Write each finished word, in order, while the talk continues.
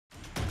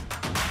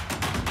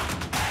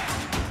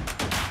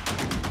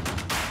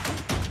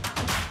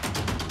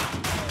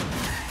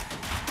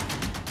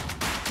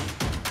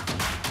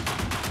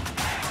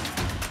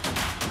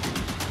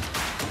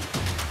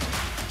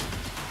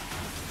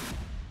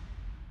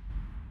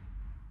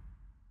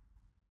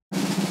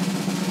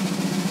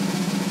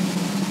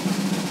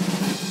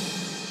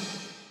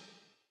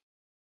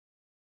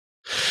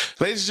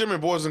Ladies and gentlemen,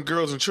 boys and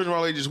girls, and children of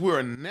all ages, we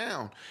are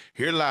now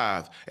here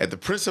live at the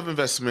Prince of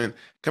Investment,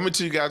 coming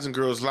to you guys and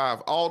girls live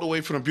all the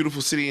way from the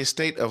beautiful city and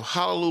state of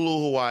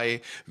Honolulu,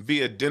 Hawaii,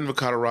 via Denver,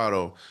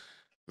 Colorado.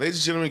 Ladies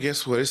and gentlemen,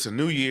 guess what? It's a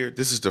new year.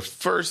 This is the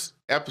first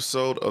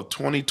episode of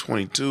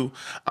 2022.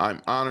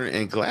 I'm honored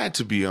and glad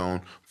to be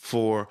on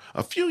for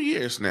a few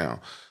years now.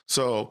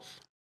 So,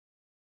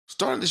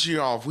 starting this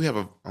year off, we have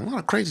a lot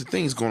of crazy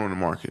things going on in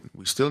the market.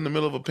 We're still in the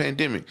middle of a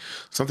pandemic,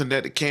 something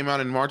that came out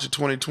in March of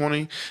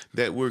 2020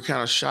 that we're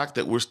kind of shocked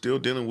that we're still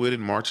dealing with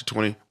in March of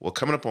 20, well,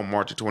 coming up on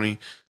March of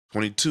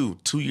 2022,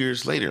 2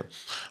 years later.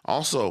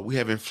 Also, we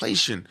have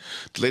inflation.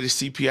 The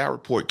latest CPI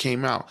report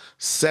came out,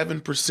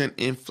 7%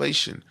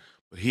 inflation.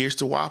 But here's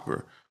the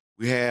whopper.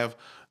 We have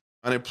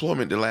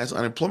unemployment. The last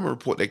unemployment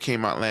report that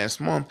came out last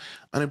month,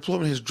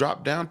 unemployment has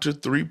dropped down to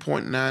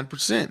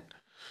 3.9%.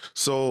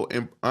 So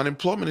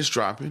unemployment is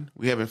dropping.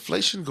 We have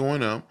inflation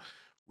going up.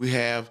 We're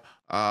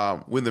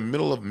in the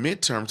middle of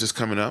midterms that's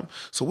coming up.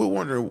 So we're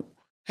wondering,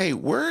 hey,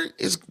 where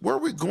are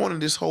we going in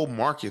this whole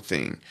market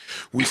thing?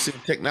 We see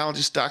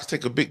technology stocks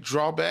take a big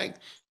drawback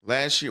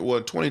last year. Well,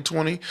 in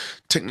 2020,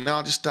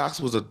 technology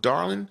stocks was a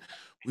darling.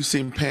 We've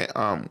seen things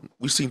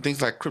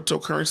like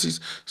cryptocurrencies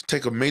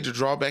take a major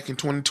drawback in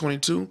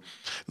 2022,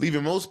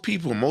 leaving most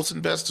people, most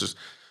investors,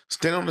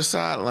 standing on the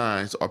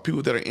sidelines or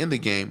people that are in the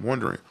game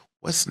wondering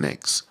what's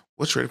next,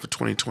 what's ready for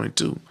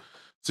 2022.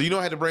 So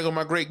I had to bring on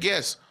my great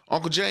guest,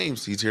 Uncle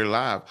James. He's here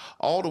live,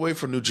 all the way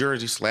from New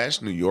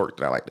Jersey/New York,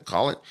 that I like to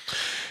call it.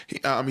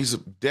 He's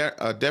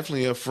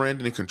definitely a friend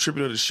and a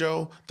contributor to the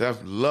show that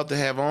I'd love to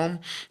have on,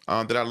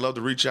 that I'd love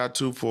to reach out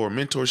to for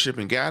mentorship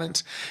and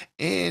guidance.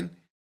 And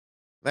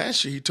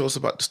last year, he told us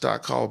about the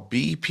stock called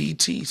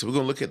BPT. So we're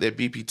going to look at that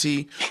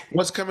BPT.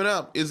 What's coming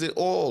up? Is it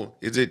oil?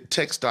 Is it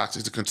tech stocks?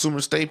 Is it consumer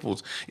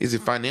staples? Is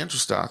it financial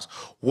stocks?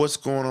 What's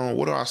going on?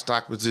 What are our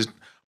stock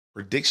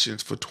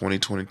predictions for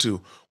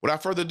 2022?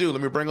 Without further ado,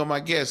 let me bring on my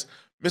guest,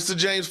 Mr.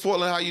 James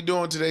Foytlin. How you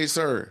doing today,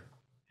 sir?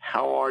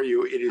 How are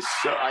you?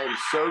 I am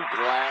so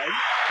glad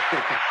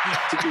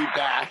to be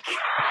back.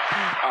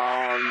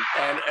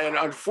 And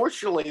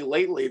unfortunately,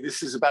 lately,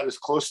 this is about as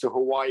close to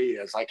Hawaii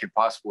as I could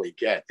possibly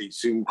get, these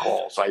Zoom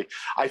calls.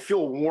 I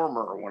feel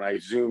warmer when I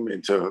Zoom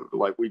into,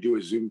 like we do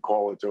a Zoom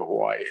call into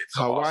Hawaii. It's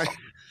Hawaii.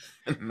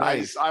 Awesome.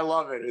 Nice. I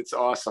love it. It's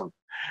awesome.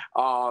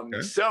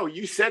 Okay. So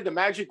you said the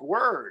magic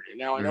word.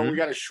 Now I know we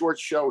got a short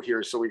show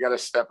here, so we got to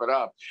step it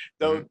up.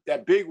 Though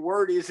that big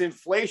word is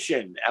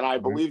inflation, and I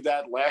believe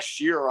that last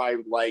year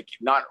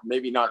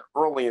maybe not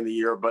early in the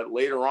year, but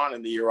later on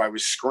in the year, I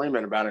was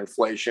screaming about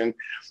inflation.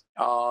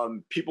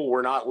 People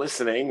were not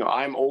listening.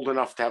 I'm old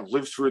enough to have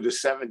lived through the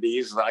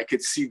 70s. I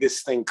could see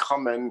this thing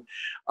coming.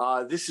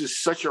 This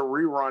is such a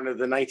rerun of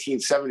the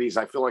 1970s.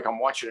 I feel like I'm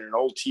watching an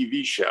old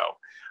TV show.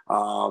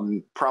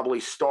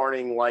 Probably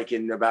starting like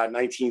in about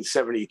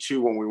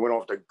 1972 when we went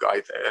off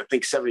I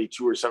think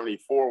 72 or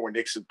 74 when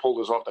Nixon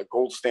pulled us off the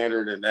gold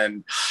standard, and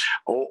then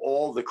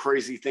all the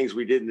crazy things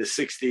we did in the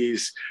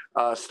 60s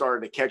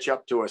started to catch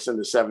up to us in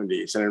the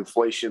 70s, and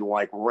inflation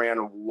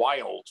ran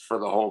wild for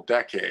the whole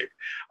decade.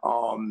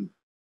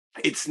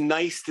 It's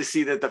nice to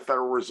see that the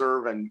Federal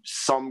Reserve and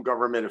some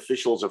government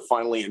officials have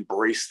finally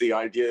embraced the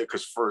idea,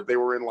 because they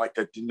were in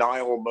the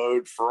denial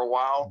mode for a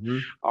while.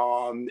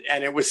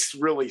 And it was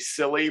really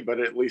silly,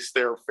 but at least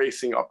they're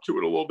facing up to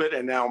it a little bit.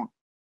 And now,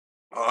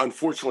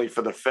 unfortunately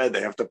for the Fed,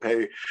 they have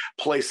to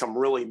play some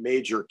really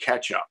major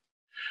catch up.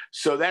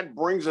 So that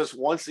brings us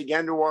once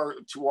again to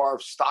our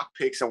stock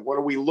picks. And what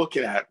are we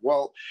looking at?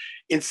 Well,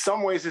 in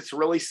some ways, it's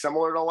really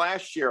similar to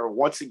last year.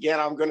 Once again,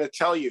 I'm going to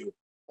tell you,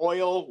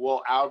 oil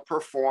will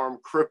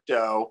outperform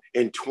crypto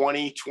in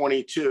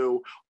 2022.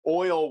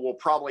 Oil will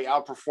probably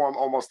outperform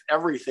almost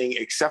everything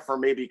except for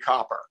maybe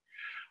copper.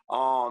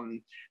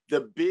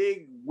 The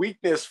big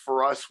weakness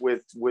for us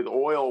with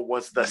oil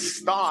was the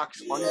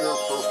stocks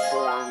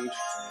underperformed.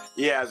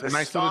 Yeah, the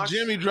nice stocks.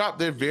 Little Jimmy drop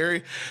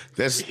there.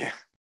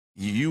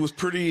 You was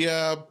pretty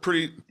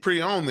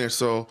on there.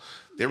 So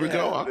there we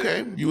go.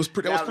 Okay, you was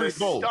pretty. That was pretty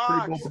bold.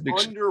 Pretty bold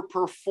prediction.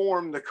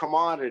 Underperformed the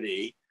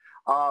commodity.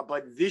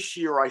 But this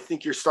year, I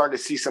think you're starting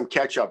to see some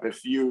catch up.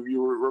 If you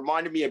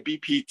reminded me of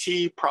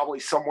BPT, probably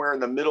somewhere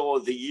in the middle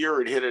of the year,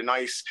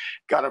 it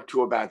got up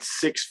to about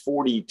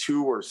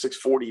 642 or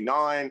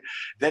 649.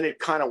 Then it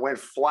kind of went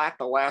flat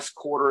the last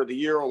quarter of the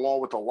year,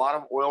 along with a lot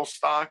of oil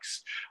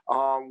stocks.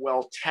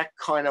 Tech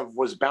kind of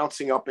was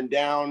bouncing up and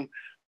down.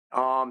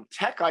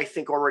 Tech, I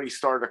think, already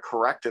started to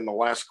correct in the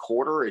last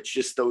quarter. It's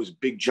just those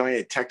big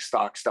giant tech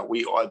stocks that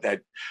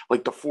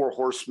like the Four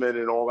Horsemen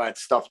and all that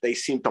stuff, they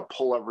seem to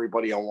pull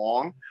everybody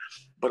along.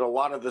 But a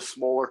lot of the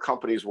smaller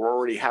companies were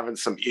already having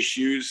some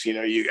issues,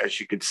 as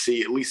you could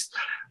see, at least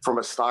from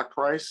a stock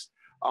price.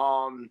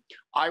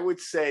 I would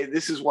say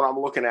this is what I'm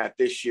looking at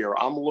this year.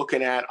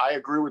 I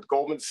agree with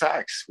Goldman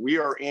Sachs. We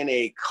are in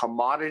a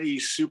commodity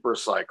super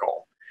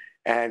cycle.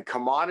 And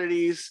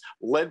commodities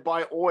led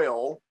by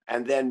oil,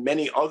 and then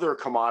many other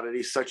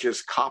commodities such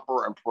as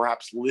copper and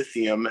perhaps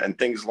lithium and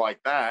things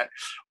like that,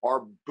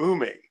 are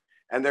booming.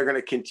 and they're going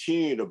to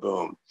continue to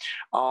boom.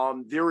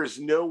 There is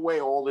no way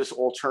all this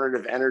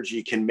alternative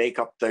energy can make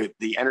up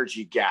the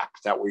energy gap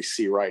that we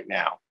see right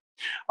now.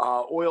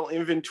 Oil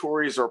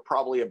inventories are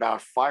probably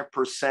about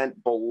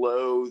 5%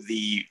 below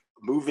the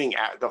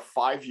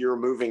 5-year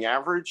moving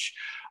average.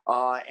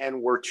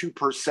 And we're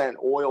 2%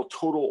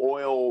 total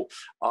oil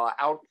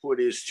output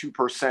is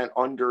 2%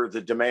 under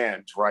the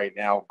demand right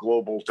now,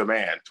 global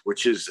demand,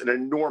 which is an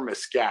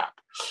enormous gap.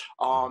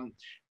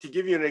 To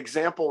give you an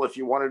example, if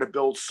you wanted to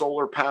build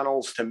solar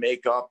panels to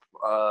make up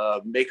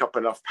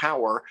enough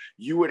power,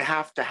 you would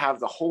have to have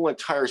the whole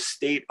entire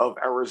state of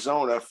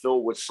Arizona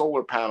filled with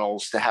solar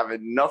panels to have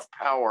enough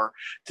power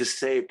to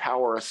say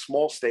power a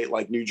small state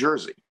like New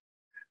Jersey.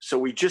 So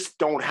we just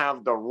don't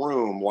have the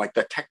room, like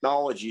the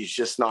technology is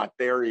just not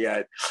there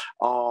yet.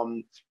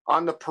 On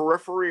the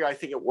periphery, I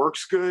think it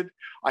works good.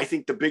 I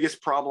think the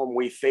biggest problem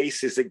we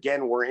face is,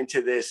 again, we're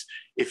into this,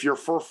 if you're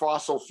for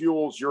fossil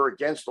fuels, you're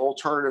against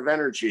alternative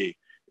energy.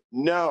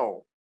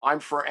 No, I'm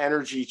for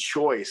energy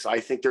choice. I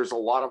think there's a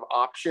lot of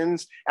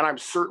options, and I'm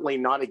certainly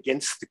not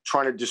against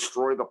trying to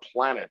destroy the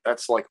planet.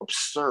 That's like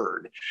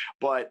absurd.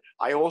 But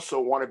I also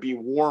want to be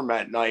warm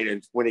at night,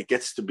 and when it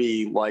gets to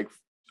be like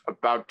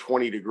about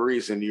 20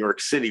 degrees in New York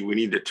City, we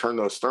need to turn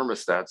those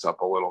thermostats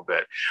up a little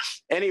bit.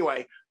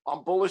 Anyway,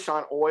 I'm bullish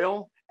on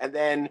oil. And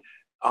then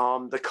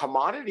the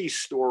commodity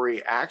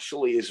story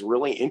actually is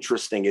really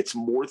interesting. It's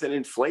more than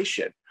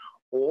inflation.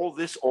 All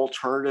this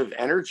alternative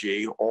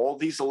energy, all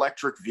these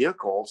electric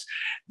vehicles,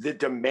 the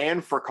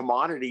demand for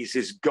commodities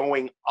is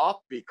going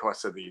up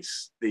because of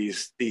these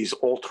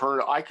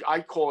alternative.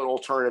 I call it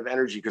alternative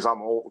energy because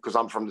I'm old, because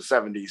I'm from the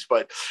 70s.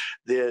 But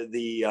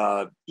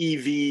the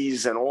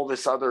EVs and all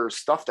this other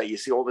stuff that you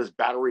see, all this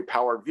battery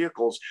powered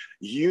vehicles,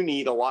 you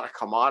need a lot of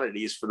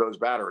commodities for those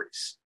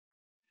batteries.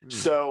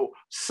 So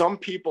some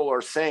people are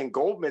saying,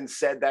 Goldman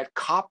said that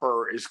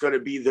copper is going to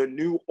be the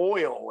new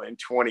oil in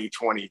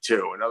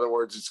 2022. In other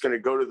words, it's going to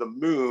go to the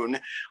moon.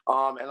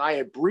 And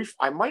I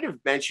might have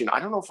mentioned, I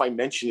don't know if I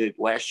mentioned it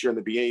last year in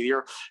the beginning of the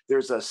year,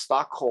 there's a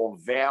stock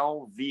called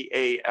VAL,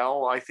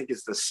 V-A-L, I think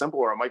is the symbol,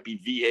 or it might be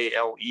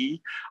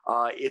V-A-L-E.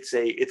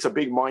 It's a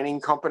big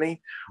mining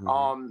company.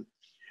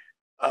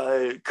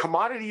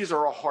 Commodities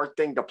are a hard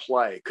thing to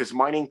play because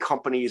mining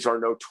companies are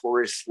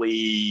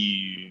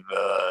notoriously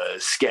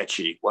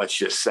sketchy, let's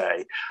just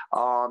say.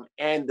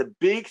 And the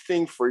big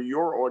thing for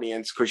your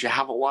audience, because you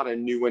have a lot of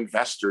new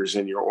investors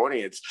in your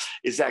audience,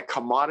 is that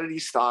commodity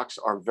stocks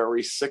are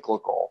very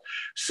cyclical.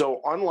 So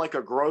unlike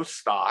a growth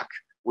stock,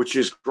 which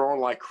is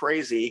growing like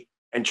crazy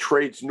and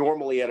trades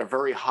normally at a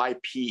very high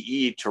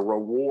PE to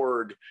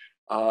reward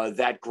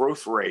that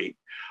growth rate.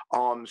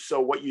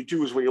 So what you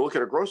do is when you look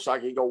at a growth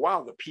stock, you go,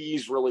 wow, the PE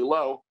is really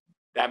low.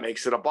 That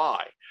makes it a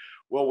buy.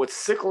 Well, with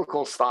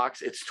cyclical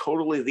stocks, it's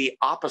totally the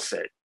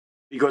opposite.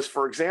 Because,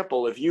 for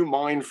example, if you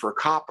mine for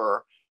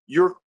copper,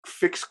 your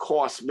fixed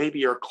costs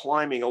maybe are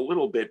climbing a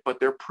little bit, but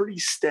they're pretty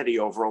steady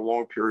over a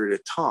long period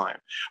of time.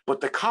 But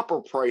the copper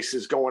price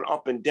is going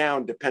up and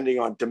down depending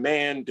on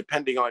demand,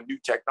 depending on new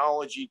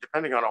technology,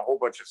 depending on a whole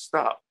bunch of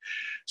stuff.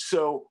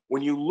 So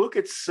when you look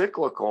at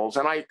cyclicals,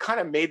 and I kind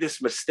of made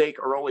this mistake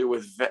early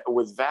with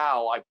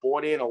Val, I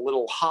bought in a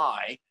little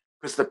high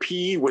because the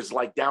PE was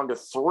like down to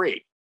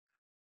 3.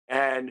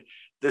 And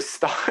the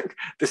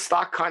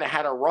stock kind of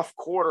had a rough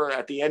quarter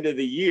at the end of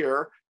the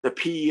year. The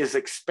PE is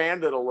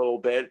expanded a little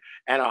bit,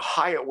 and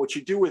what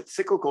you do with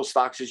cyclical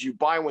stocks is you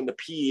buy when the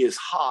PE is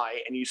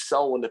high and you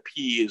sell when the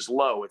PE is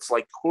low. It's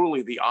like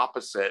totally the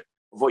opposite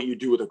of what you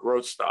do with a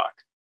growth stock.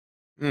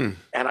 James,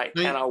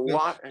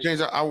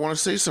 I want to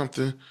say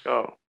something.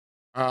 Oh,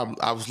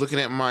 I was looking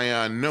at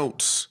my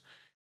notes,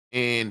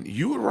 and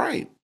you were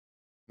right.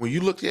 When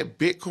you looked at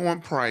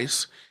Bitcoin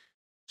price,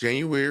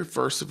 January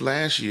 1st of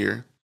last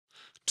year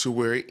to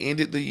where it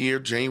ended the year,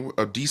 December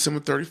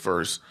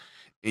 31st,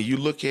 and you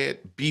look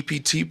at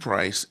BPT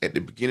price at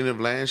the beginning of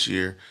last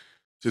year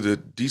to the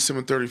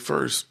December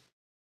 31st,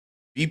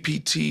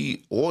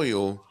 BPT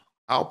oil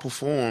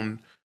outperformed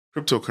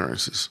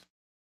cryptocurrencies.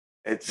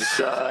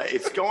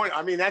 It's going.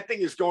 I mean, that thing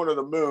is going to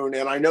the moon,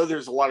 and I know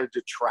there's a lot of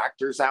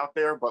detractors out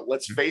there, but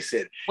let's face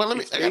it. Well,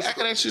 I can ask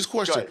you this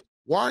question: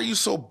 why are you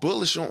so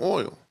bullish on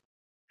oil?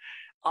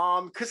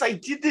 Because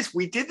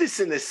we did this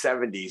in the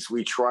 70s.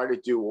 We try to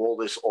do all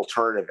this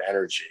alternative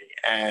energy,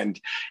 and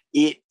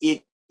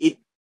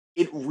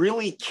it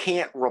really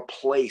can't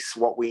replace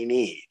what we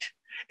need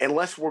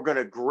unless we're going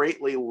to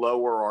greatly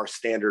lower our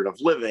standard of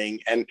living.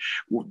 And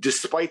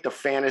despite the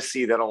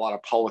fantasy that a lot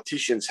of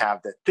politicians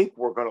have that think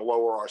we're going to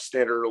lower our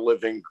standard of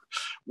living,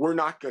 we're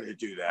not going to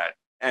do that.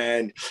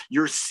 And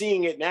you're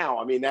seeing it now.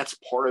 I mean, that's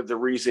part of the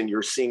reason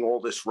you're seeing all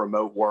this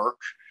remote work.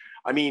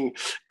 I mean,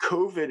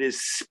 COVID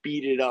has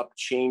speeded up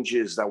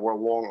changes that were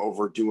long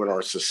overdue in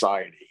our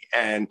society.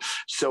 And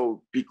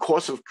so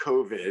because of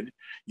COVID,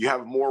 you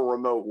have more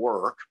remote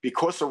work.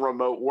 Because of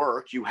remote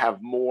work, you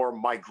have more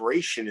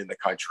migration in the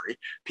country.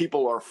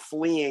 People are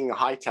fleeing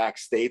high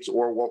tax states,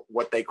 or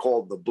what they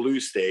call the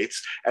blue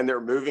states, and they're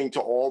moving to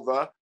all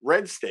the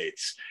red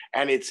states.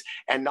 And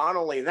not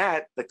only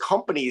that, the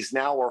companies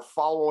now are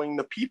following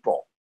the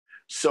people.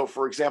 So,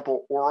 for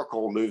example,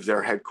 Oracle moved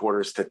their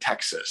headquarters to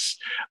Texas.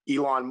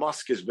 Elon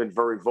Musk has been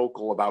very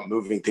vocal about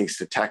moving things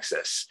to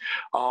Texas.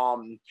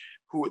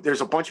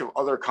 There's a bunch of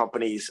other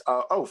companies.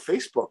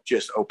 Facebook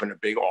just opened a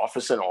big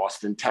office in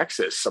Austin,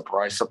 Texas.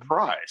 Surprise,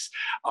 surprise.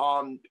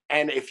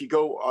 And if you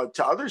go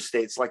to other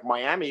states like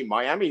Miami,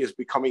 Miami is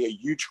becoming a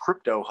huge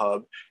crypto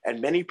hub. And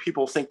many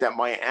people think that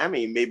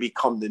Miami may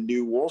become the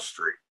new Wall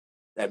Street,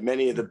 that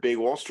many of the big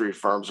Wall Street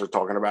firms are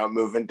talking about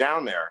moving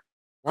down there.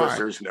 Because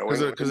there's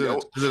because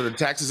of the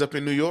taxes up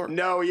in New York.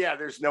 No, yeah,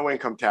 there's no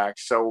income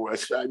tax. So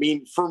I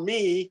mean, for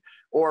me,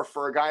 or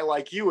for a guy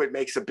like you, it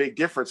makes a big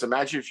difference.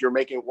 Imagine if you're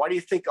making, why do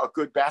you think a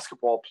good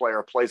basketball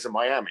player plays in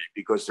Miami?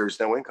 Because there's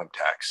no income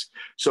tax.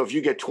 So if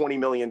you get $20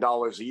 million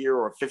a year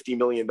or $50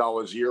 million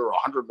a year or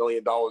 $100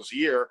 million a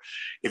year,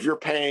 if you're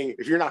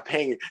not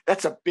paying,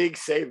 that's a big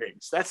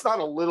savings. That's not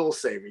a little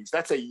savings.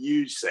 That's a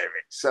huge savings.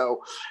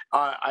 So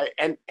I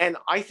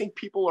think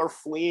people are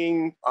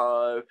fleeing.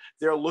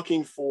 They're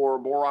looking for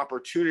more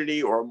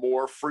opportunity or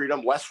more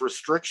freedom, less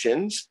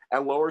restrictions,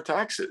 and lower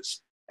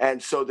taxes.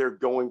 And so they're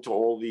going to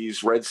all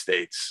these red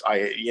states.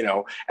 And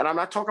I'm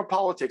not talking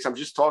politics. I'm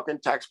just talking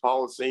tax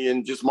policy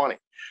and just money.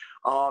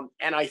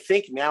 And I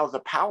think now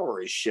the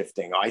power is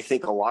shifting. I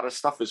think a lot of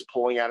stuff is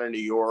pulling out of New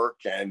York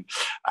and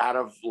out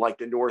of like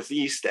the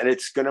Northeast, and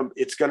it's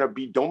gonna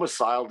be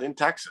domiciled in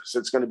Texas.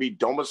 It's gonna be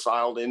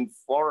domiciled in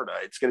Florida.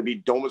 It's gonna be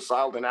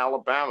domiciled in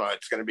Alabama.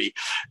 It's gonna be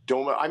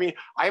I mean,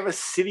 I have a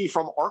city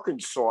from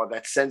Arkansas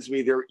that sends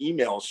me their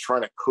emails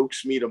trying to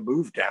coax me to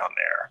move down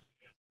there.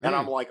 And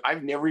I'm like,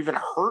 I've never even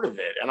heard of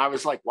it. And I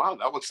was like, wow,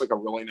 that looks like a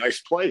really nice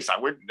place.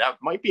 That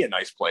might be a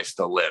nice place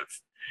to live.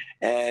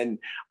 And,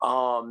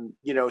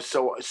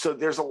 so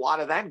there's a lot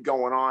of that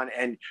going on.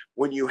 And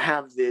when you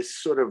have this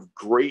sort of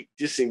great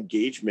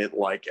disengagement,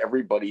 like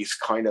everybody's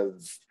kind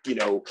of,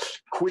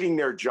 quitting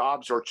their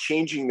jobs or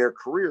changing their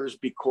careers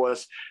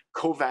because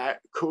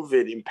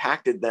COVID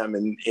impacted them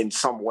in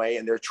some way,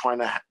 and they're trying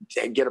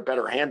to get a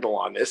better handle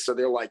on this. So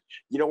they're like,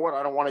 you know what?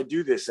 I don't want to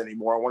do this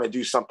anymore. I want to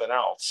do something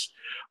else.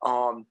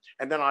 And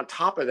then on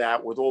top of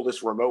that, with all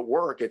this remote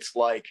work, it's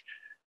like,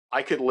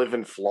 I could live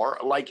in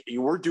Florida. Like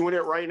we're doing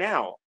it right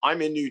now.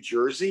 I'm in New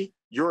Jersey.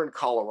 You're in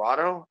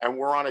Colorado, and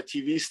we're on a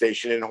TV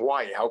station in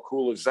Hawaii. How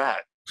cool is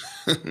that?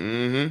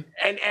 Mm-hmm.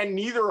 And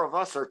neither of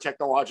us are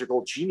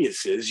technological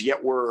geniuses,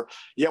 yet we're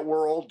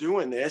all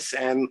doing this,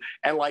 and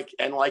like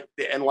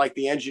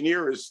the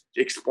engineer is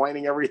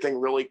explaining everything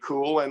really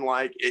cool, and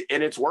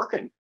it's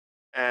working.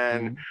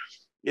 And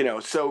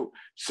so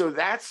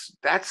that's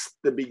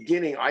the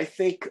beginning. I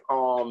think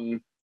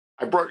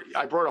I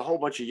brought a whole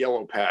bunch of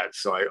yellow pads,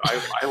 so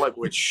I like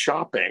went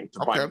shopping to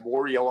buy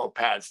more yellow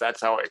pads.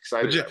 That's how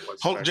excited I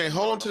was. Jane,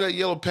 hold on to that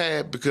yellow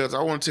pad because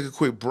I want to take a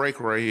quick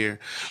break right here.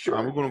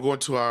 Sure. We're going to go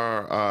into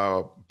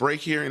our break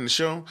here in the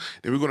show,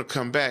 then we're going to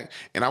come back,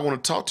 and I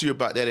want to talk to you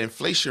about that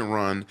inflation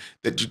run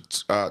that you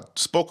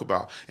spoke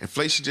about.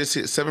 Inflation just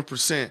hit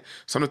 7%.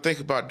 Something to think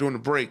about during the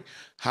break.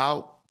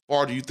 How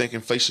far do you think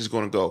inflation is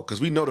going to go?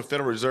 Because we know the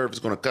Federal Reserve is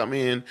going to come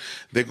in.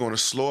 They're going to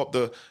slow up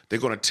they're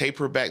going to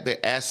taper back their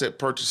asset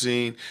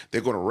purchasing.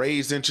 They're going to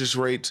raise interest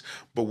rates.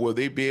 But will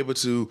they be able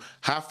to,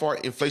 how far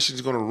inflation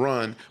is going to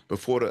run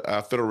before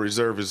the Federal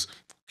Reserve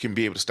can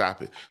be able to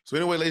stop it? So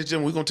anyway, ladies and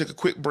gentlemen, we're going to take a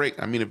quick break.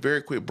 I mean, a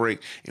very quick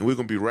break. And we're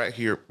going to be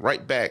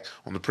right back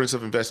on the Prince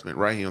of Investment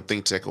right here on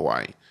ThinkTech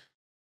Hawaii.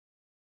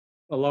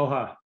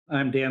 Aloha.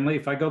 I'm Dan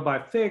Leaf. I go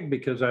by Fig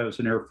because I was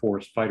an Air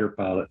Force fighter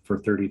pilot for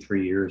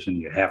 33 years, and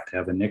you have to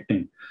have a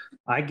nickname.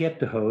 I get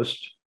to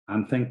host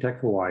on ThinkTech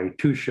Hawaii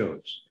 2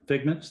 shows,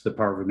 Figments, The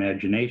Power of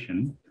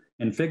Imagination,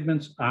 and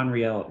Figments on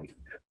Reality.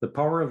 The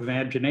Power of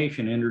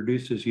Imagination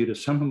introduces you to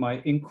some of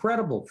my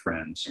incredible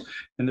friends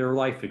and their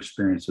life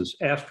experiences,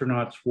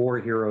 astronauts, war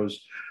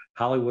heroes,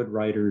 Hollywood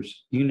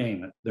writers, you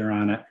name it, they're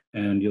on it,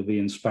 and you'll be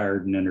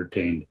inspired and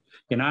entertained.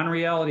 And on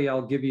Reality,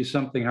 I'll give you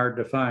something hard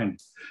to find.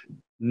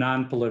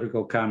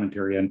 Non-political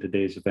commentary on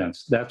today's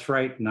events. That's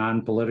right,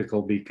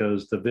 non-political,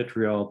 because the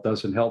vitriol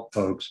doesn't help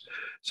folks.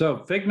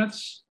 So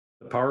Figments,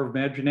 The Power of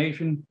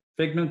Imagination,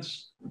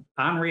 Figments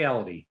on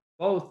Reality,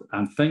 both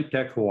on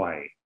ThinkTech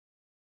Hawaii.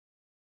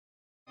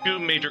 2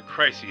 major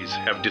crises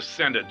have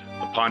descended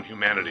upon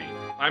humanity: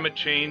 climate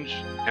change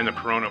and the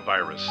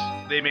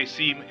coronavirus. They may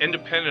seem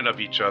independent of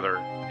each other.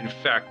 In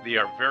fact, they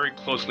are very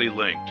closely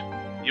linked.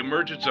 The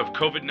emergence of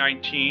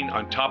COVID-19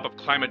 on top of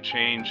climate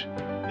change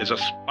is a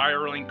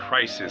spiraling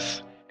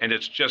crisis, and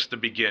it's just the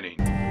beginning.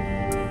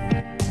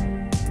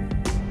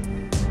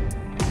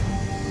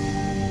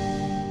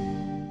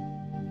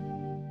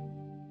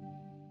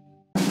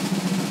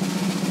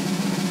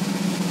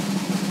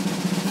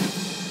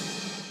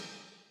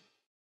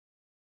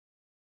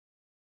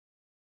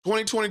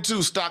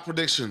 (2022) stock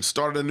predictions.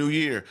 Start of the new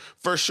year.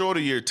 First show of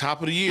the year. Top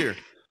of the year.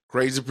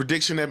 Crazy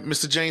prediction that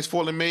Mr. James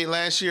Foytlin made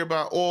last year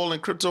about oil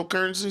and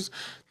cryptocurrencies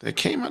that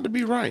came out to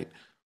be right.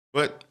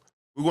 But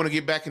we're going to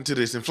get back into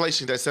this.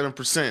 Inflation at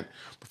 7%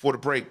 before the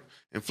break.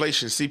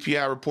 Inflation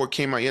CPI report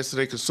came out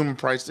yesterday, consumer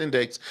price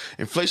index.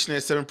 Inflation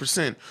at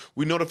 7%.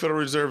 We know the Federal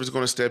Reserve is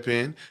going to step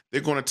in. They're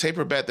going to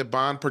taper back the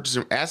bond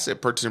purchasing,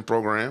 asset purchasing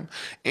program,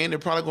 and they're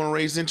probably going to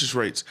raise interest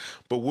rates.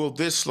 But will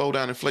this slow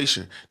down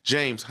inflation?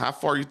 James, how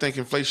far do you think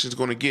inflation is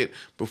going to get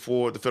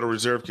before the Federal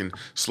Reserve can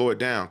slow it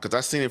down? Because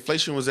I seen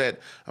inflation was at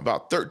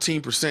about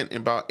 13% in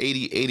about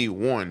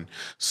 81.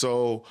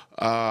 So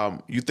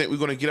you think we're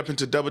going to get up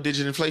into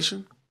double-digit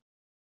inflation?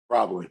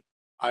 Probably.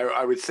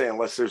 I would say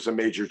unless there's a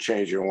major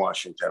change in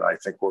Washington, I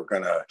think we're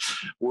gonna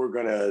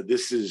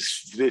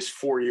this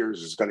 4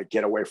 years is gonna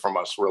get away from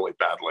us really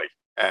badly.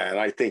 And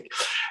I think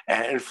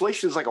and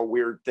inflation is like a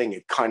weird thing.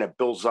 It kind of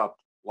builds up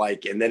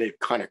and then it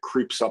kind of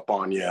creeps up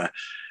on you.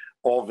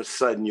 All of a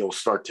sudden you'll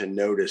start to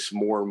notice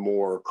more and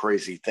more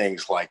crazy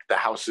things, like the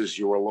houses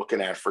you were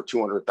looking at for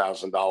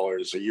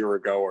 $200,000 a year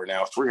ago are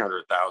now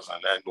 $300,000,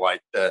 and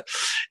like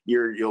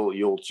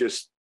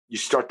you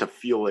start to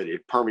feel it.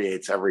 It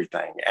permeates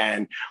everything.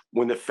 And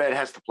when the Fed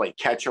has to play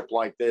catch up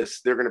like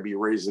this, they're going to be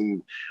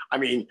raising. I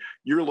mean,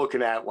 you're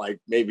looking at like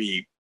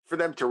maybe for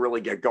them to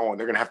really get going,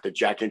 they're going to have to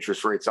jack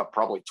interest rates up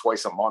probably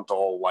twice a month,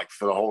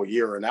 for the whole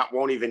year, and that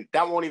won't even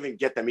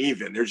get them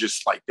even. They're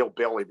just like they'll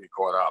barely be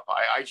caught up.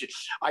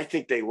 I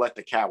think they let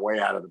the cat way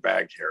out of the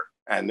bag here,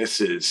 and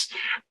this is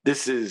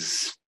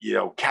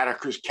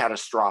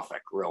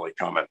catastrophic really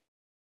coming.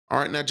 All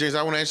right, now, James,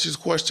 I want to ask you this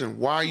question.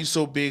 Why are you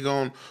so big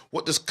on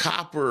what does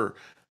copper,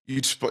 you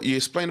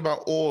explained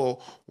about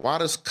oil, why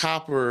does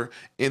copper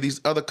and these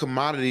other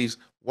commodities,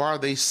 why are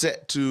they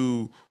set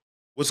to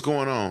what's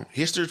going on?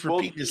 History is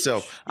repeating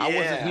itself. I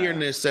wasn't here in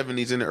the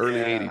 70s and the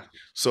early 80s,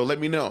 so let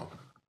me know.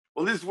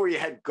 Well, this is where you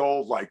had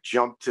gold like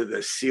jump to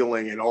the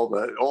ceiling, and all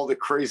the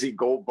crazy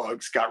gold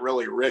bugs got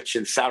really rich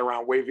and sat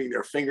around waving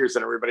their fingers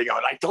at everybody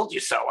going, "I told you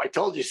so. I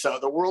told you so.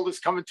 The world is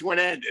coming to an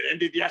end. It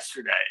ended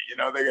yesterday."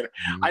 They're gonna.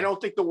 Mm-hmm. I don't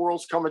think the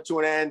world's coming to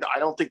an end. I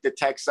don't think the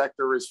tech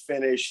sector is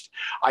finished.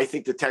 I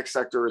think the tech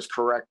sector is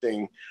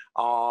correcting,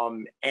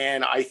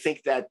 and I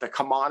think that the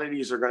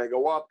commodities are going to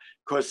go up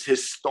because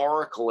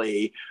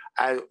historically,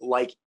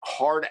 like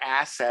hard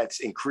assets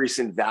increase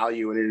in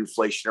value in an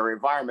inflationary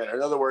environment.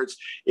 In other words,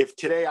 if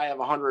today I have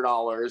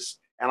 $100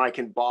 and I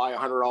can buy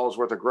 $100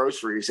 worth of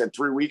groceries, and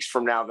 3 weeks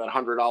from now that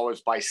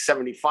 $100 buys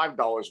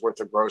 $75 worth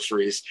of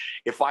groceries,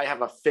 if I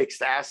have a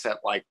fixed asset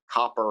like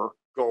copper,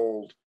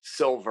 gold,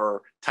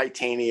 silver,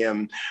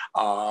 titanium,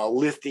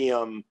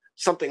 lithium,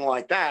 something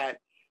like that,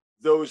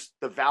 the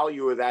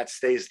value of that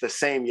stays the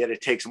same, yet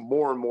it takes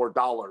more and more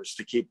dollars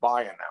to keep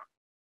buying them.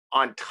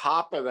 On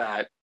top of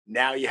that,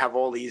 now you have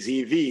all these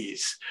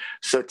EVs.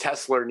 So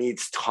Tesla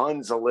needs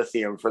tons of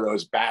lithium for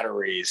those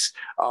batteries.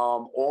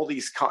 All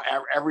these,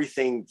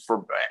 everything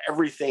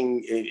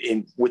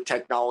with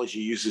technology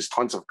uses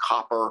tons of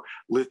copper,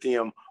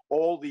 lithium,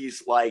 all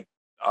these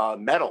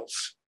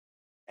metals.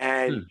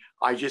 And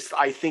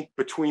I think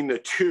between the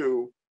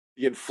two,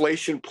 the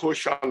inflation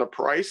push on the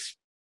price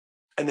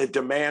and the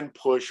demand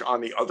push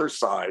on the other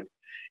side,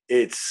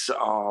 it's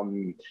a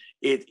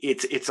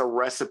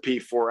recipe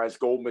for, as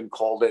Goldman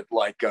called it,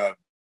 like a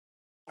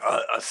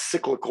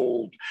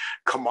cyclical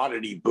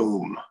commodity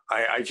boom.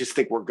 I just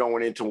think we're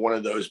going into one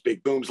of those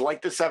big booms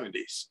like the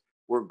 70s,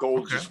 where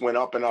gold just went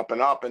up and up and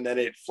up, and then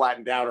it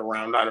flattened out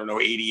around,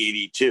 80,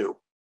 82.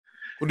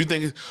 What do you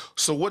think?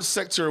 So what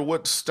sector or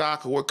what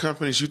stock or what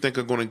companies you think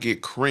are going to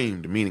get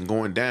creamed, meaning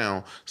going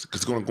down,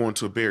 because it's going to go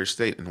into a bearish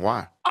state, and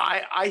why?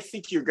 I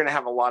think you're going to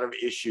have a lot of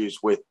issues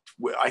with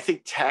I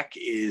think tech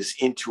is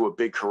into a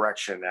big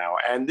correction now.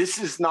 And this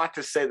is not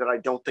to say that I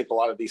don't think a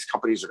lot of these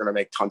companies are going to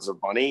make tons of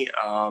money.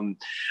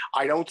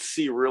 I don't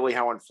see really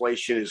how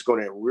inflation is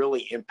going to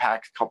really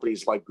impact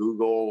companies like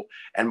Google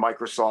and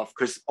Microsoft,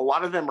 because a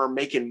lot of them are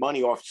making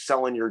money off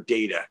selling your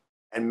data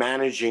and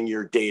managing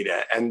your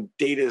data, and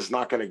data is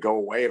not going to go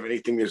away. If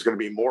anything, there's going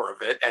to be more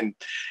of it, and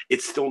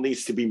it still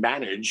needs to be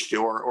managed,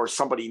 or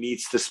somebody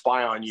needs to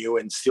spy on you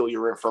and steal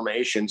your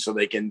information so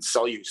they can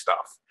sell you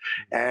stuff.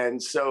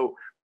 And so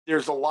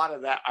there's a lot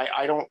of that.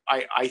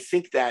 I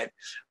think that,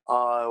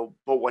 but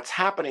what's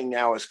happening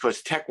now is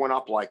because tech went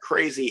up like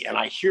crazy, and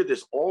I hear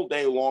this all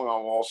day long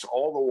on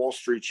all the Wall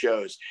Street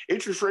shows.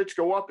 Interest rates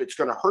go up, it's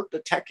going to hurt the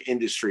tech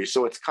industry.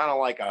 So it's kind of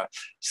like a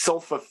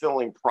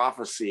self-fulfilling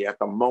prophecy at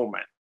the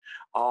moment.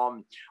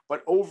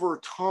 But over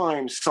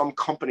time, some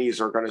companies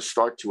are going to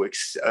start to,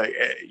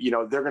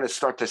 they're going to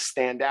start to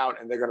stand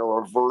out, and they're going to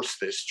reverse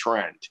this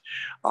trend.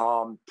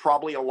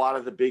 Probably a lot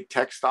of the big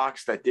tech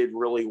stocks that did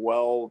really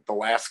well the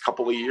last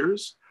couple of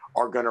years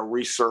are going to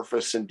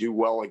resurface and do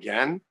well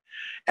again.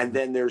 And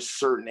then there's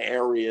certain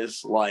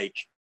areas like,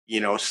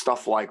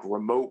 stuff like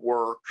remote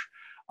work.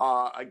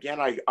 Again,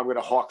 I'm going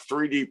to hawk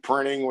 3D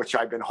printing, which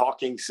I've been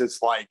hawking since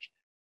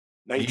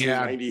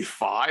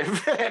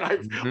 1995, and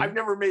I've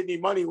never made any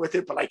money with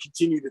it, but I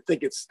continue to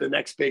think it's the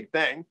next big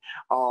thing.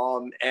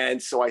 And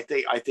so I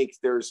think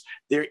there's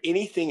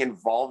anything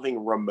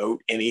involving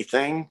remote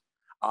anything,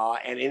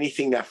 and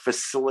anything that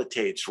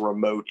facilitates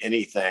remote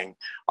anything,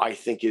 I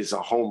think is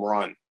a home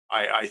run.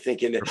 I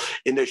think in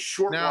the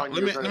short run.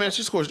 Let me ask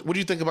you this question: what do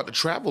you think about the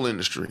travel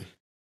industry?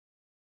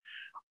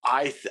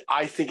 I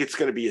think it's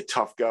going to be a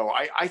tough go.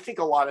 I think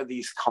a lot of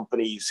these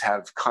companies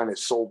have kind of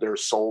sold their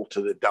soul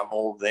to the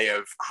devil. They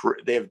have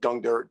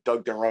dug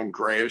their own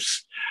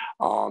graves.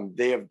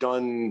 They have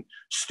done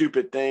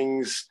stupid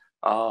things.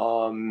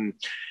 The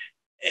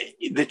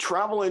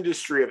travel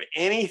industry of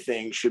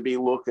anything should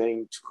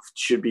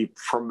be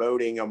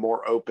promoting a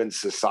more open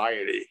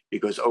society,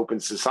 because open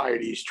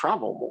societies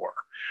travel more.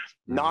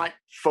 Not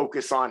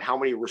focus on how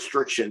many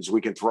restrictions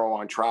we can throw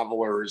on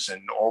travelers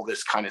and all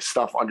this kind of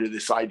stuff under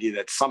this idea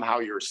that somehow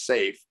you're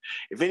safe.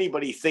 If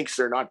anybody thinks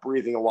they're not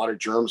breathing a lot of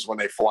germs when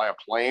they fly a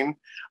plane,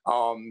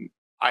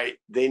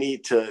 they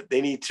need to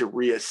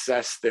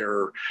reassess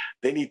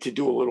they need to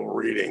do a little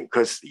reading,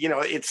 because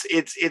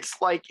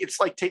it's like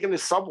taking the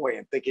subway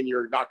and thinking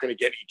you're not going to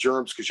get any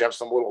germs because you have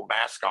some little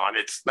mask on.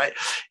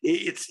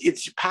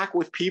 It's packed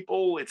with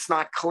people. It's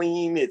not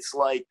clean. It's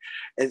like,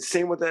 and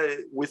same with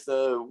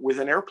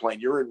an airplane.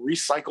 You're in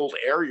recycled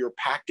air. You're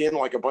packed in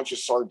like a bunch of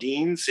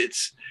sardines. It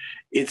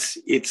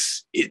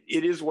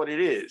is what it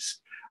is.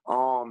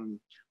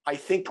 I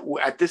think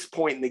at this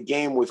point in the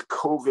game with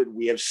COVID,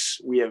 we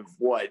have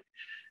what?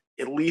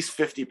 At least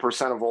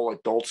 50% of all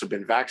adults have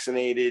been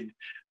vaccinated.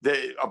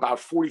 About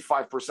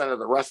 45% of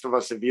the rest of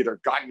us have either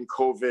gotten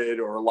COVID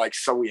or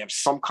so we have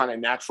some kind of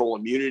natural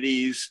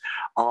immunities.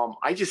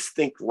 I just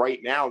think right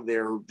now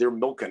they're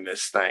milking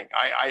this thing.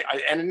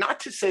 And not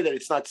to say that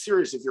it's not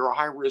serious. If you're in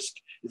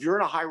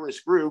a high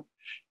risk group,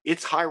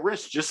 it's high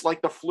risk, just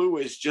like the flu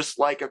is, just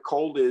like a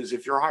cold is.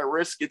 If you're high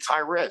risk, it's high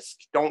risk.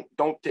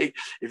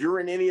 If you're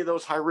in any of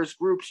those high risk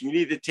groups, you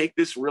need to take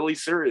this really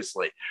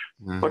seriously.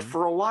 Mm-hmm. But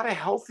for a lot of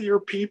healthier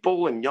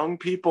people and young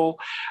people,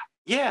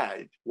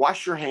 yeah,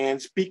 wash your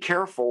hands, be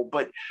careful.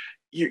 But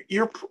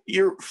you're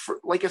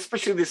like,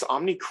 especially this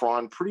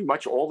Omicron, pretty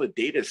much all the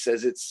data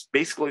says it's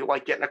basically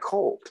like getting a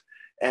cold.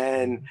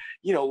 And,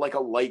 like a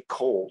light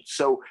cold.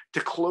 So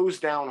to close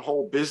down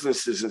whole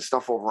businesses and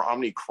stuff over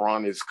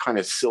Omicron is kind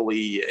of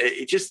silly.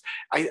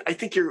 I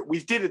think we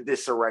did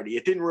this already.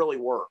 It didn't really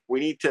work. We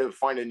need to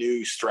find a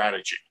new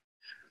strategy.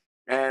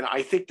 And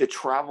I think the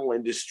travel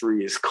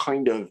industry is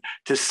kind of,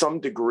 to some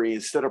degree,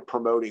 instead of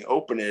promoting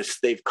openness,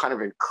 they've kind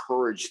of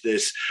encouraged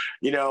this,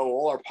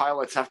 all our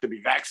pilots have to be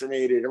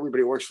vaccinated.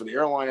 Everybody who works for the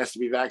airline has to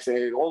be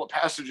vaccinated. All the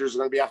passengers are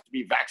going to have to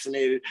be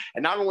vaccinated.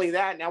 And not only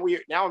that, now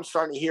I'm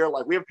starting to hear,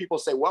 we have people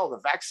say, well, the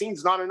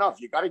vaccine's not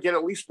enough. You got to get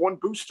at least one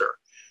booster.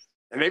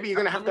 And maybe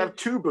you're going to have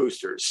 2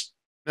 boosters.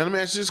 Now, let me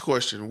ask you this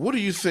question. What do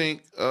you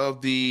think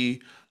of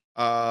the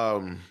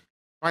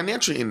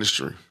financial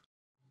industry?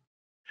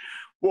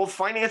 Well,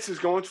 finance is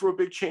going through a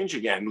big change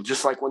again,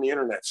 just like when the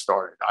internet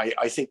started.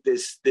 I think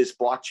this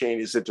blockchain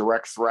is a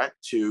direct threat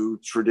to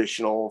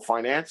traditional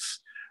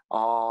finance.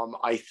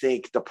 I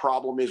think the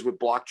problem is with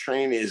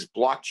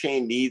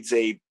blockchain needs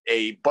a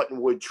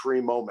buttonwood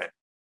tree moment.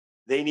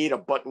 They need a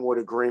buttonwood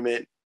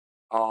agreement.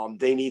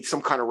 They need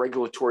some kind of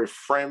regulatory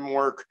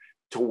framework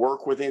to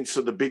work within,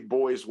 so the big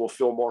boys will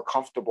feel more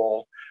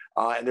comfortable.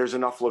 And there's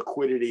enough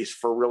liquidities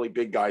for really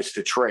big guys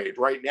to trade.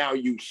 Right now,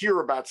 you hear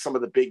about some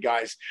of the big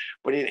guys,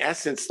 but in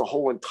essence, the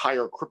whole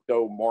entire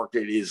crypto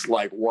market is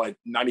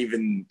it's not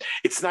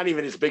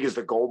even as big as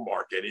the gold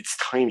market. It's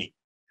tiny.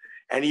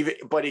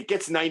 But it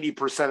gets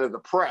 90% of the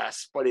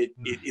press, but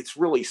it's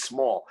really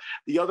small.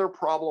 The other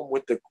problem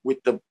with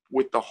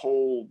the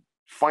whole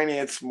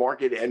finance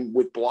market and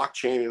with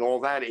blockchain and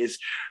all that is,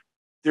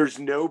 there's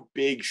no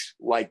big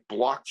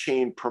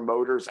blockchain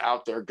promoters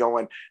out there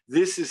going,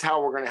 this is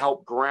how we're going to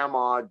help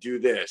grandma do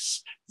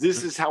this.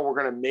 This is how we're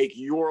going to make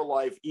your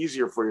life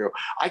easier for you.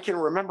 I can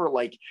remember,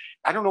 I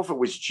don't know if it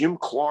was Jim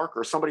Clark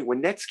or somebody,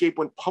 when Netscape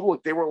went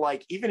public, they were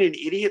like, even an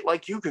idiot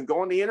like you can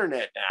go on the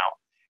internet now.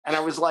 And I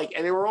was like,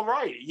 and they were all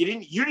right. You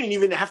didn't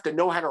even have to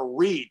know how to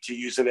read to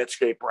use a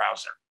Netscape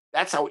browser.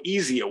 That's how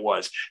easy it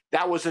was.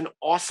 That was an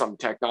awesome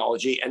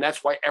technology. And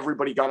that's why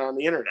everybody got on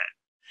the internet.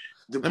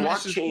 Let me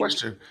ask you a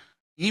question.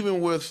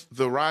 Even with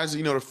the rise,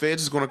 the Fed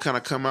is going to kind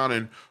of come out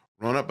and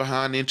run up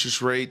behind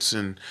interest rates.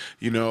 And,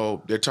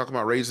 they're talking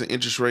about raising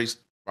interest rates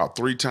about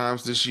 3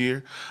 times this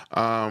year.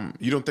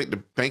 You don't think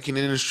the banking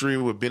industry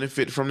would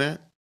benefit from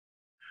that?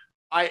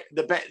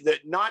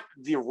 Not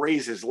the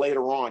raises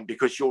later on,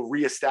 because you'll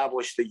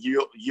reestablish the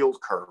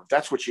yield curve.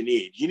 That's what you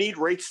need. You need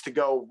rates to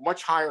go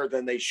much higher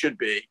than they should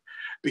be,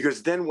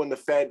 because then when the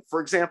Fed,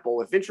 for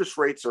example, if interest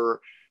rates are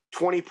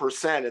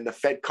 20% and the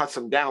Fed cuts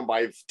them down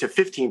to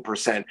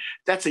 15%,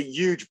 that's a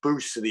huge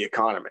boost to the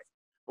economy.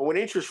 But when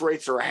interest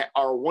rates are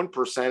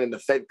 1% and the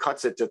Fed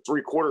cuts it to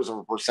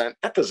 0.75%,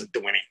 that doesn't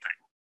do anything.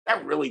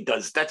 That really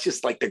does. That's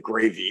just like the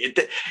gravy.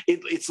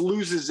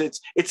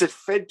 It's a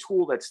Fed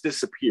tool that's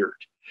disappeared.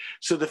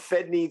 So the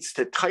Fed needs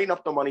to tighten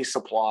up the money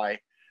supply,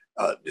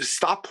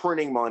 stop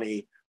printing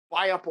money,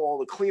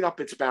 clean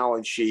up its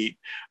balance sheet,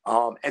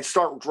 and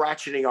start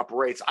ratcheting up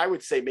rates. I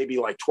would say maybe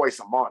twice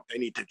a month, they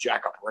need to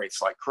jack up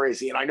rates like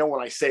crazy. And I know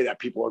when I say that,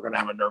 people are going to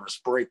have a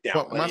nervous breakdown.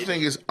 Well, my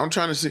thing is, I'm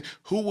trying to see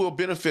who will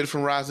benefit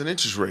from rising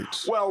interest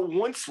rates. Well,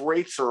 once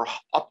rates are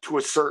up to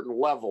a certain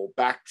level,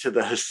 back to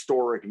the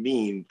historic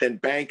mean, then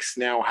banks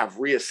now have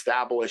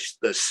reestablished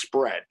the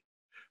spread.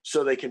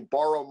 so they can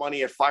borrow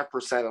money at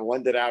 5% and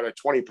lend it out at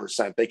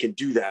 20%. They can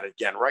do that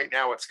again. Right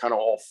now, it's kind of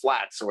all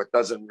flat, so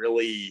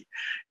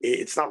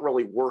it's not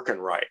really working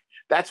right.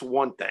 That's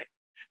one thing.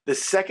 The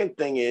second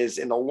thing is,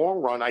 in the long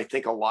run, I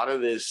think a lot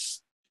of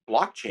this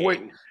blockchain.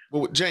 Wait,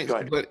 but James,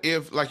 but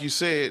if, like you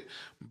said,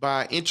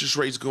 by interest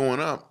rates going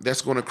up,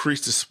 that's going to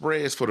increase the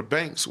spreads for the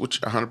banks,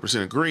 which I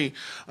 100% agree.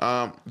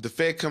 The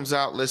Fed comes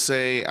out, let's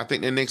say, I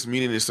think their next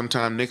meeting is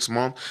sometime next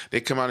month.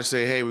 They come out and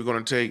say, hey, we're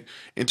going to take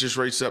interest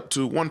rates up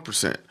to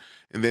 1%.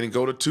 And then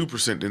go to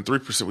 2%, then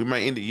 3%. We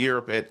might end the year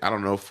up at, I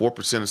don't know,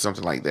 4% or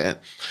something like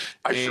that.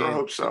 I sure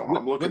hope so.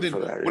 I'm looking for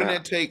that. Wouldn't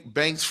that take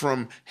banks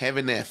from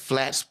having that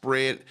flat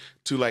spread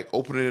to like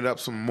opening it up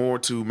some more,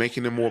 to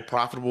making them more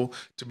profitable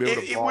to be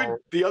able to borrow?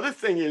 The other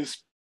thing is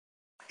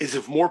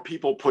if more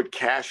people put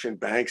cash in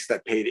banks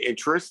that paid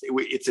interest,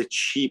 it's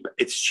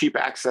cheap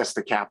access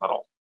to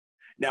capital.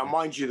 Now,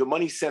 mind you, the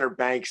money center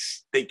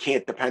banks, they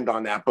can't depend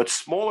on that, but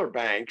smaller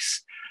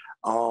banks.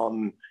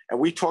 And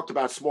we talked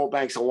about small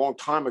banks a long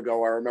time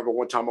ago. I remember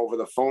one time over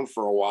the phone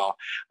for a while.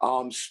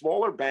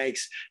 Smaller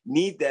banks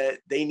need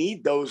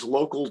those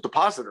local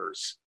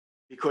depositors,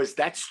 because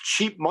that's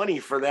cheap money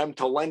for them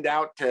to lend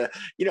out to.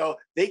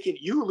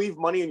 You leave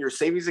money in your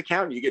savings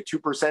account and you get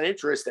 2%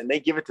 interest, and they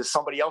give it to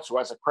somebody else who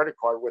has a credit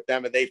card with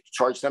them, and they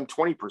charge them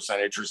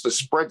 20% interest. The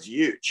spread's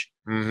huge.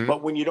 Mm-hmm.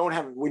 But when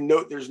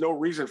there's no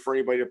reason for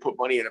anybody to put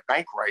money in a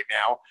bank right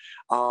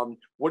now.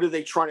 What are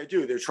they trying to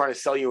do? They're trying to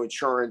sell you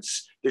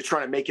insurance. They're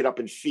trying to make it up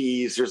in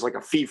fees. There's like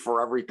a fee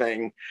for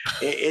everything.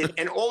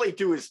 And all they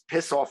do is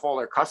piss off all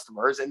their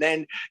customers. And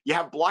then you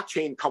have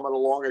blockchain coming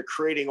along and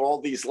creating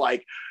all these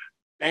like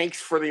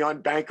banks for the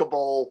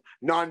unbankable,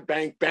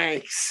 non-bank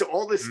banks,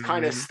 all this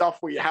kind of stuff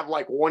where you have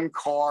like one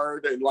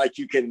card, and like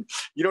you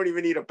don't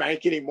even need a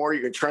bank anymore.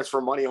 You can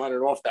transfer money on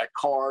and off that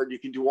card. You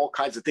can do all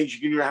kinds of things. You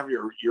can even have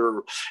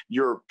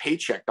your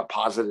paycheck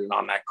deposited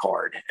on that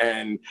card.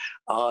 And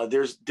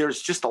there's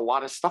just a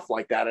lot of stuff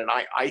like that. And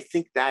I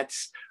think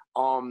that's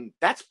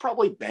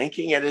probably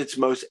banking at its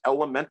most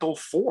elemental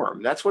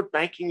form. That's what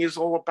banking is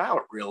all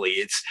about,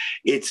 really.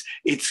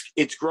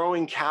 It's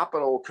growing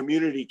capital,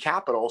 community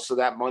capital, so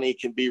that money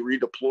can be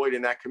redeployed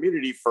in that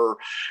community for,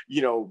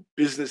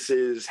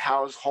 businesses,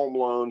 home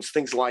loans,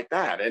 things like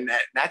that. And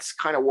that's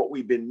kind of what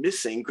we've been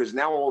missing, because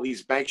now all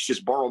these banks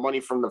just borrow money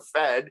from the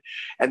Fed,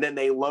 and then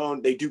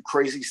they do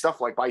crazy stuff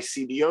like buy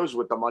CDOs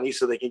with the money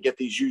so they can get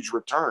these huge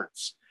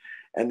returns.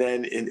 And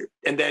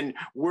then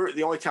we're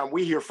the only time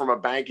we hear from a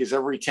bank is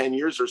every 10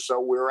 years or so,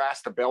 we're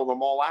asked to bail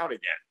them all out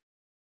again.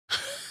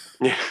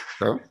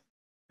 Yeah.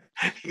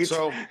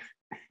 So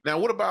now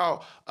what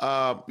about,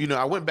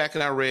 I went back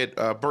and I read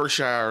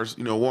Berkshire's,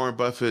 Warren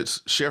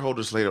Buffett's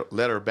shareholders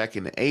letter back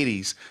in the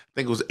 80s. I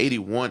think it was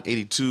 81,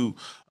 82,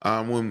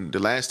 when the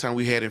last time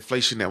we had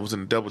inflation that was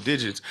in the double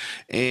digits.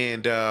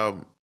 And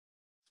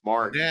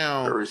smart,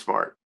 now very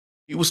smart.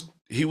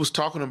 He was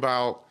talking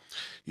about,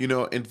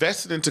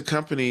 invested into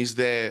companies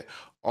that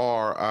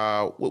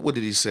are, what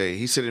did he say?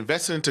 He said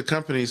invested into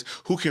companies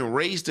who can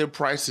raise their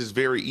prices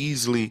very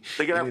easily.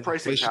 They can have in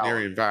pricing an inflationary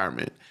power.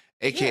 Environment.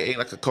 AKA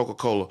like a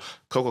Coca-Cola.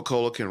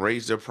 Coca-Cola can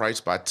raise their price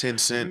by 10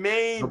 cents.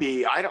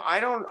 Maybe. I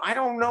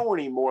don't know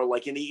anymore.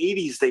 Like in the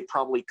 80s, they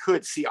probably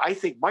could. See, I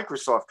think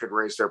Microsoft could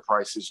raise their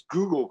prices.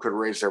 Google could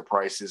raise their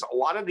prices. A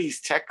lot of these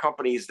tech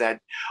companies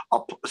that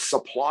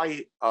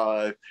supply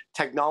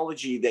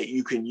technology that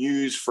you can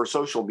use for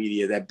social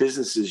media that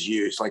businesses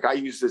use. Like I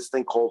use this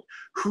thing called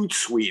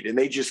Hootsuite, and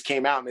they just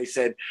came out and they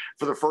said,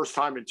 for the first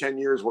time in 10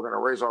 years, we're going to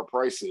raise our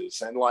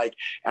prices. And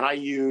I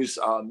use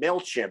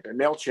MailChimp, and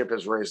MailChimp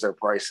has raised their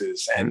prices.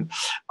 And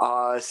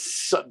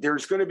so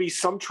there's going to be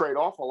some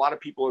trade-off. A lot of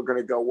people are going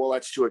to go, well,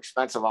 that's too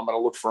expensive. I'm going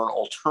to look for an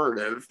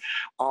alternative.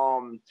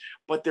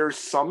 But there's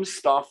some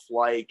stuff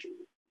like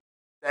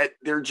that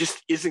there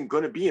just isn't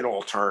going to be an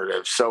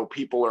alternative. So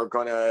people are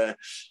going to,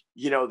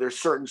 there's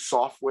certain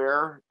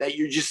software that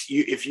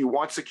if you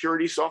want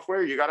security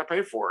software, you got to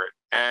pay for it.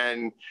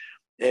 And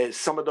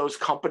some of those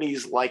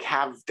companies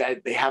have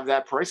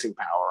that pricing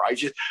power.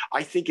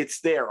 I think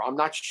it's there. I'm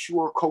not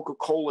sure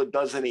Coca-Cola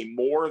does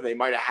anymore. They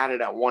might have had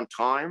it at one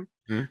time,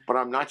 but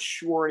I'm not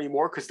sure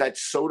anymore, because that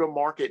soda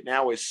market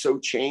now is so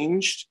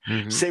changed.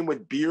 Same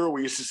with beer.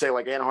 We used to say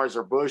like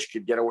Anheuser-Busch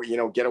could get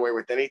away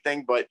with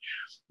anything, but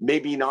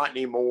maybe not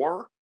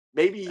anymore.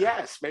 Maybe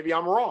yes, maybe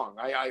I'm wrong.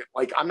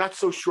 I'm not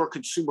so sure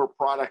consumer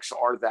products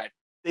are that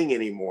thing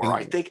anymore.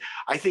 I think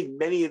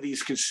many of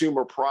these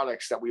consumer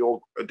products that we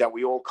all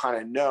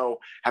kind of know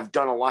have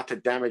done a lot to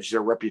damage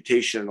their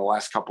reputation in the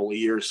last couple of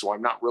years. So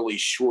I'm not really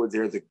sure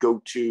they're the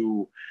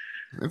go-to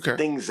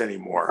things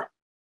anymore.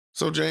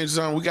 So James,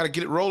 we got to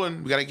get it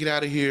rolling. We got to get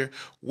out of here.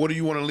 What do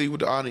you want to leave with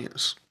the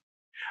audience?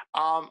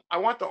 I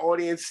want the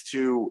audience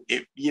to,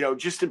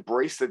 just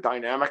embrace the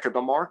dynamic of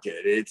the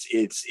market.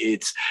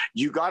 It's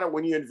you got to,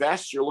 when you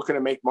invest, you're looking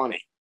to make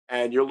money.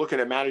 and you're looking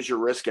to manage your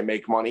risk and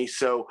make money.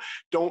 So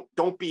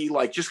don't be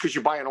like, just because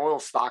you buy an oil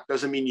stock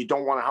doesn't mean you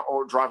don't want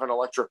to drive an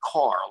electric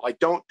car. Like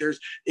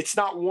it's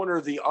not one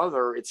or the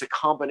other. It's a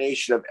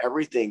combination of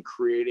everything,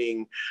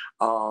 creating,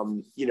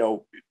 really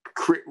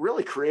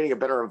creating a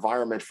better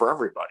environment for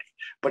everybody.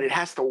 But it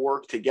has to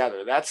work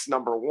together. That's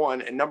number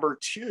one. And number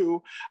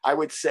two, I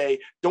would say,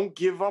 don't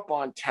give up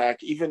on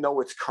tech, even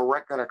though it's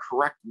going to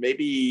correct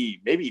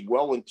maybe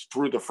well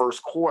through the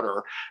first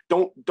quarter.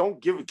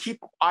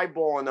 Keep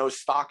eyeballing those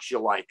stocks you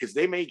like, because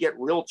they may get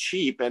real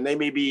cheap and they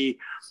may be,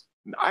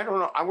 I don't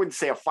know, I wouldn't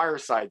say a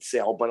fireside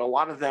sale, but a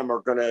lot of them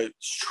are going to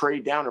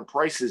trade down in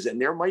prices, and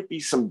there might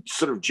be some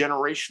sort of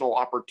generational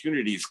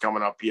opportunities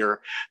coming up here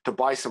to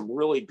buy some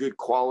really good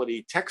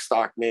quality tech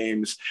stock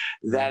names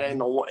that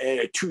in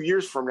 2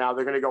 years from now,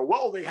 they're going to go,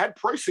 well, they had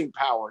pricing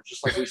power,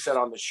 just like we said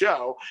on the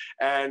show.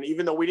 And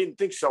even though we didn't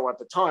think so at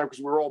the time, because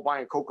we were all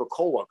buying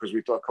Coca-Cola because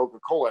we thought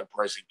Coca-Cola had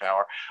pricing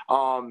power.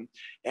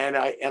 And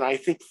I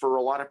think for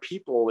a lot of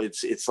people,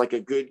 it's like a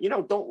good,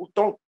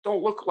 don't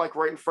look like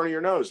right in front of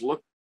your nose.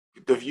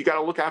 You got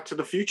to look out to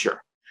the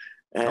future.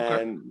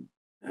 And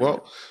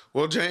well,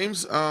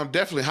 James,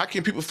 definitely. How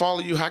can people follow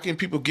you? How can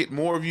people get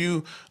more of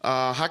you?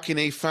 How can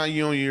they find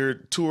you on your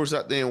tours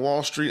out there in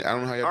Wall Street? I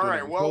don't know how you're doing. All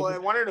right. Well, I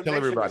wanted to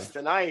mention this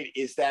tonight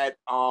is that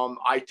I'm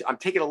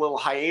taking a little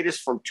hiatus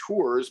from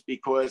tours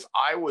because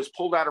I was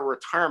pulled out of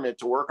retirement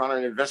to work on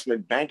an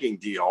investment banking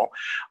deal.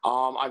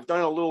 I've done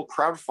a little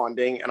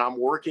crowdfunding, and I'm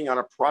working on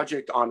a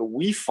project on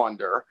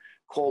WeFunder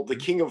called The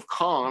King of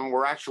Con.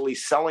 We're actually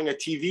selling a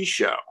TV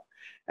show.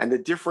 And the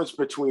difference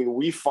between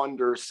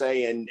WeFunder,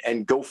 say,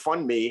 and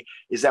GoFundMe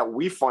is that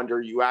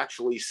WeFunder, you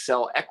actually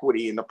sell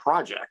equity in the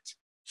project.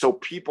 So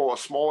a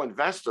small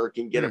investor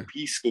can get a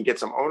piece, can get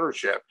some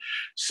ownership.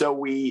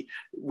 So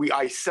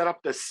I set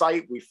up the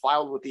site, we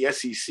filed with the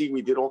SEC,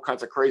 we did all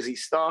kinds of crazy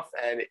stuff,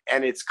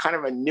 and it's kind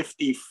of a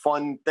nifty,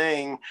 fun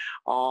thing.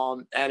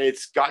 And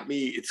it's got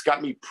me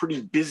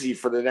pretty busy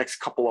for the next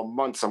couple of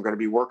months. I'm going to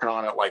be working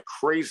on it like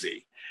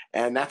crazy.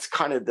 And that's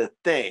kind of the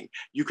thing.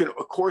 You can,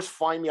 of course,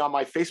 find me on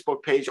my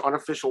Facebook page,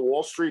 Unofficial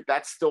Wall Street.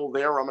 That's still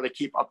there. I'm going to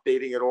keep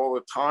updating it all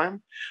the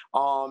time.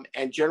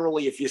 And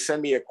generally, if you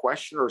send me a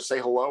question or say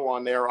hello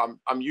on there,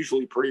 I'm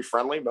usually pretty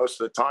friendly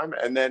most of the time.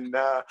 And then,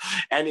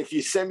 and if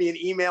you send me an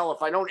email,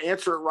 if I don't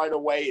answer it right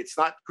away, it's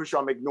not because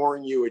I'm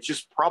ignoring you. It's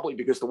just probably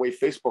because the way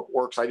Facebook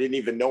works, I didn't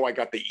even know I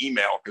got the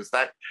email, because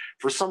that,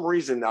 for some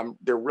reason,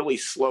 they're really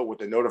slow with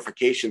the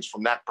notifications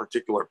from that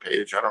particular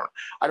page.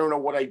 I don't know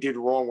what I did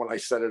wrong when I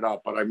set it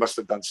up, but I must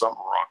have done something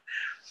wrong.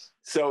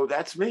 So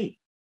that's me.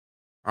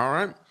 All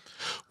right.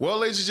 Well,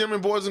 ladies and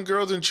gentlemen, boys and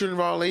girls, and children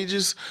of all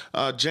ages,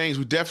 James,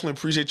 we definitely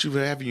appreciate you for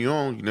having you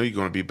on. You know you're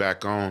going to be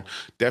back on.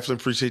 Definitely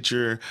appreciate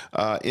your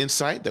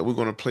insight that we're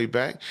going to play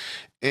back.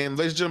 And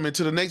ladies and gentlemen,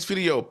 to the next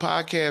video,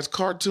 podcast,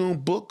 cartoon,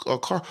 book,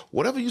 or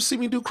whatever you see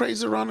me do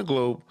crazy around the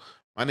globe.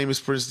 My name is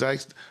Prince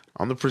Dykes.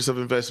 I'm the Prince of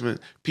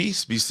Investment.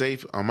 Peace, be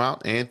safe. I'm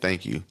out, and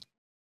thank you.